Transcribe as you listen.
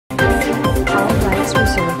All rights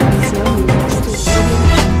reserved. Seal New York State.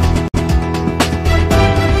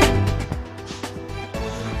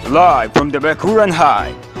 Live from the Bakuran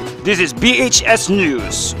High, this is BHS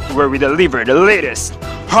News, where we deliver the latest,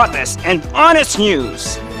 hottest, and honest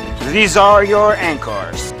news. These are your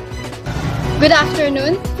anchors. Good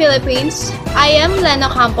afternoon, Philippines. I am Lena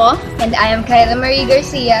Campo. And I am Kyla Marie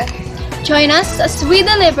Garcia. Join us as we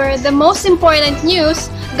deliver the most important news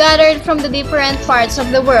gathered from the different parts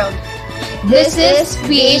of the world. This is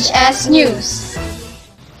BHS News.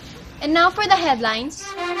 And now for the headlines.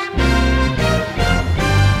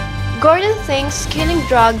 Gordon thinks killing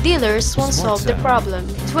drug dealers won't solve the problem.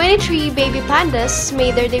 23 baby pandas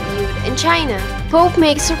made their debut in China. Pope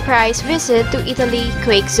makes surprise visit to Italy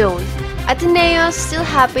quake zone. Ateneo still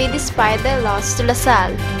happy despite their loss to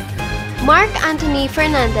LaSalle. Mark Anthony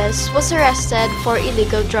Fernandez was arrested for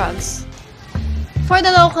illegal drugs. For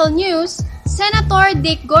the local news, Senator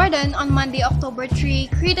Dick Gordon on Monday, October 3,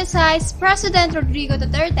 criticized President Rodrigo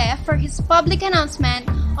Duterte for his public announcement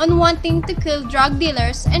on wanting to kill drug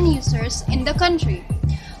dealers and users in the country.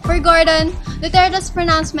 For Gordon, Duterte's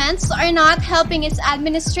pronouncements are not helping its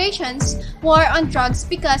administration's war on drugs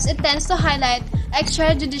because it tends to highlight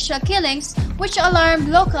extrajudicial killings which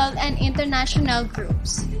alarm local and international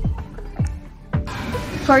groups.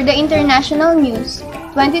 For the international news,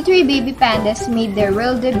 23 baby pandas made their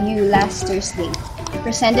world debut last Thursday,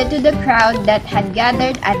 presented to the crowd that had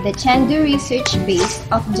gathered at the Chengdu research base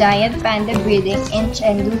of giant panda breeding in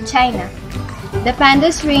Chengdu, China. The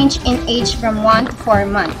pandas range in age from 1 to 4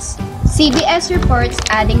 months. CBS reports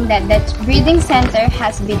adding that the breeding center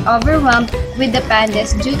has been overwhelmed with the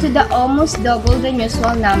pandas due to the almost double than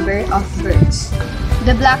usual number of birds.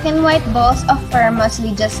 The black and white balls of fur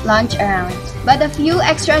mostly just lounge around, but a few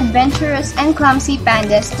extra adventurous and clumsy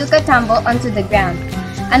pandas took a tumble onto the ground.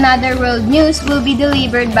 Another world news will be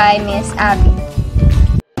delivered by Miss Abby.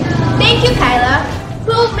 Thank you, Kyla.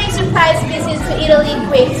 Pope makes surprise visits to Italy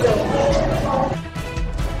quake zone.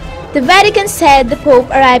 The Vatican said the Pope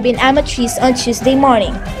arrived in Amatrice on Tuesday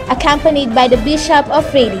morning, accompanied by the Bishop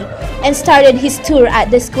of Raleigh, and started his tour at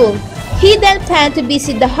the school. He then planned to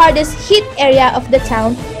visit the hardest hit area of the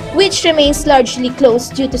town, which remains largely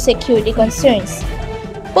closed due to security concerns.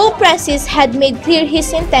 Pope Francis had made clear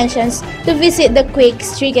his intentions to visit the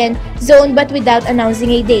quake-stricken zone but without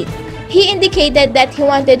announcing a date. He indicated that he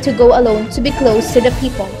wanted to go alone to be close to the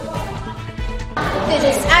people. This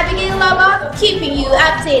is Abigail Lava, keeping you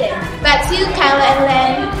updated. Back to you, Kyla and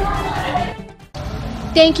Len.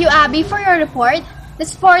 Thank you, Abby, for your report. The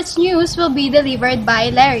sports news will be delivered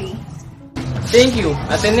by Larry. Thank you.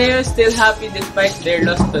 Ateneo is still happy despite their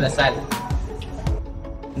loss to LaSalle.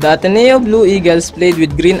 The Ateneo Blue Eagles played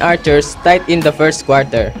with Green Archers tight in the first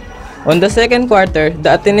quarter. On the second quarter,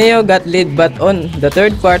 the Ateneo got lead, but on the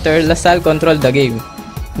third quarter, LaSalle controlled the game.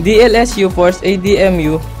 DLSU forced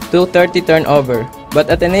ADMU to 30 turnover, but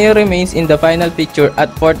Ateneo remains in the final picture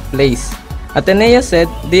at 4th place. Ateneo said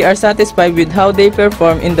they are satisfied with how they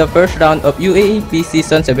performed in the first round of UAAP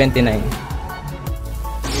Season 79.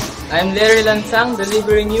 I'm Larry Lansang,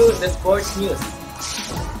 delivering you the sports news.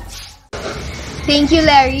 Thank you,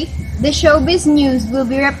 Larry. The showbiz news will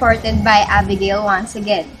be reported by Abigail once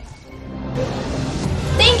again.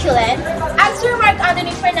 Thank you, Len. Actor Mark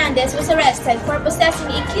Anthony Fernandez was arrested for possessing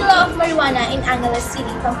a kilo of marijuana in Angeles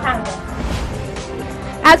City, Pampanga.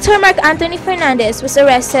 Actor Mark Anthony Fernandez was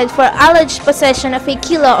arrested for alleged possession of a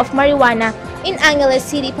kilo of marijuana in Angeles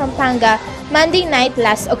City, Pampanga, Monday night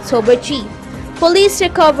last October 3. Police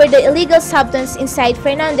recovered the illegal substance inside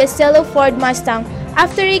Fernandez's yellow Ford Mustang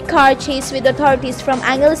after a car chase with authorities from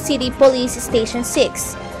Angeles City Police Station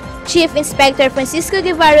 6. Chief Inspector Francisco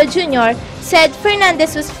Guevara Jr. said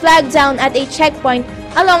Fernandez was flagged down at a checkpoint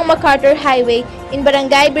along MacArthur Highway in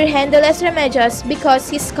Barangay Virgen de las Remedios because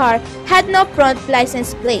his car had no front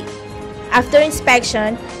license plate. After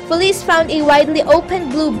inspection, police found a widely open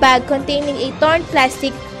blue bag containing a torn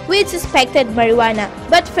plastic with suspected marijuana,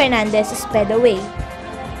 but Fernandez sped away.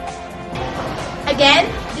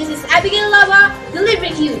 Again, this is Abigail Lava,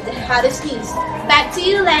 delivering you the hottest news. Back to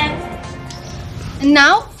you, Len. And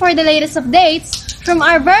now, for the latest updates from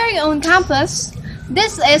our very own campus,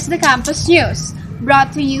 this is the Campus News,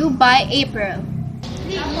 brought to you by April.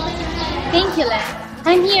 Thank you, Len.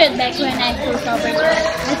 I'm here at Bakuran High over here.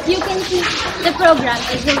 As you can see, the program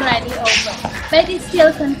is already over, but it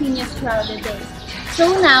still continues throughout the day. So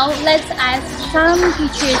now, let's ask some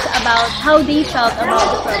teachers about how they felt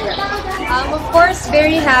about the program. Of course,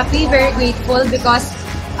 very happy, very grateful because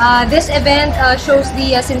this event shows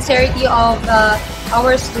the sincerity of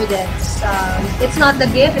our students. It's not the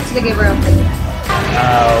gift, it's the giver of the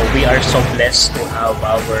gift. We are so blessed to have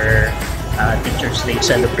our Teachers' Day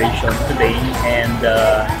celebration today, and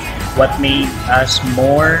what made us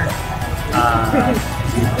more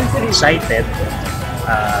excited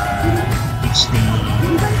is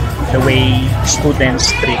the way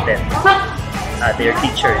students treated their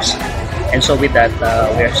teachers. And so with that,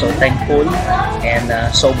 we are so thankful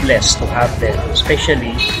and so blessed to have them,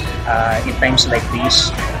 especially in times like this.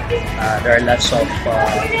 There are lots of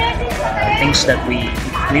things that we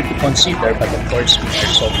need to consider, but of course we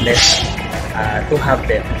are so blessed to have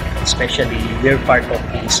them, especially we're part of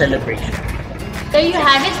the celebration. There you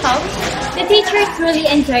have it, folks. The teachers really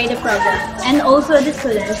enjoy the program, and also the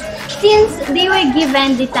students, since they were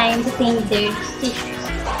given the time to thank their teachers.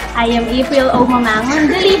 I am April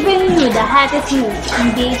Omamangon, delivering you the hottest news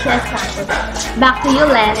in BHS campus. Back to you,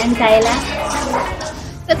 Len and Kyla.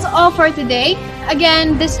 That's all for today.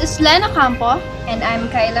 Again, this is Lena Campo. And I'm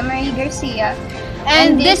Kyla Marie Garcia.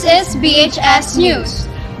 And this is BHS News,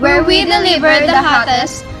 where we deliver the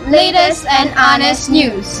hottest, latest, and honest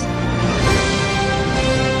news.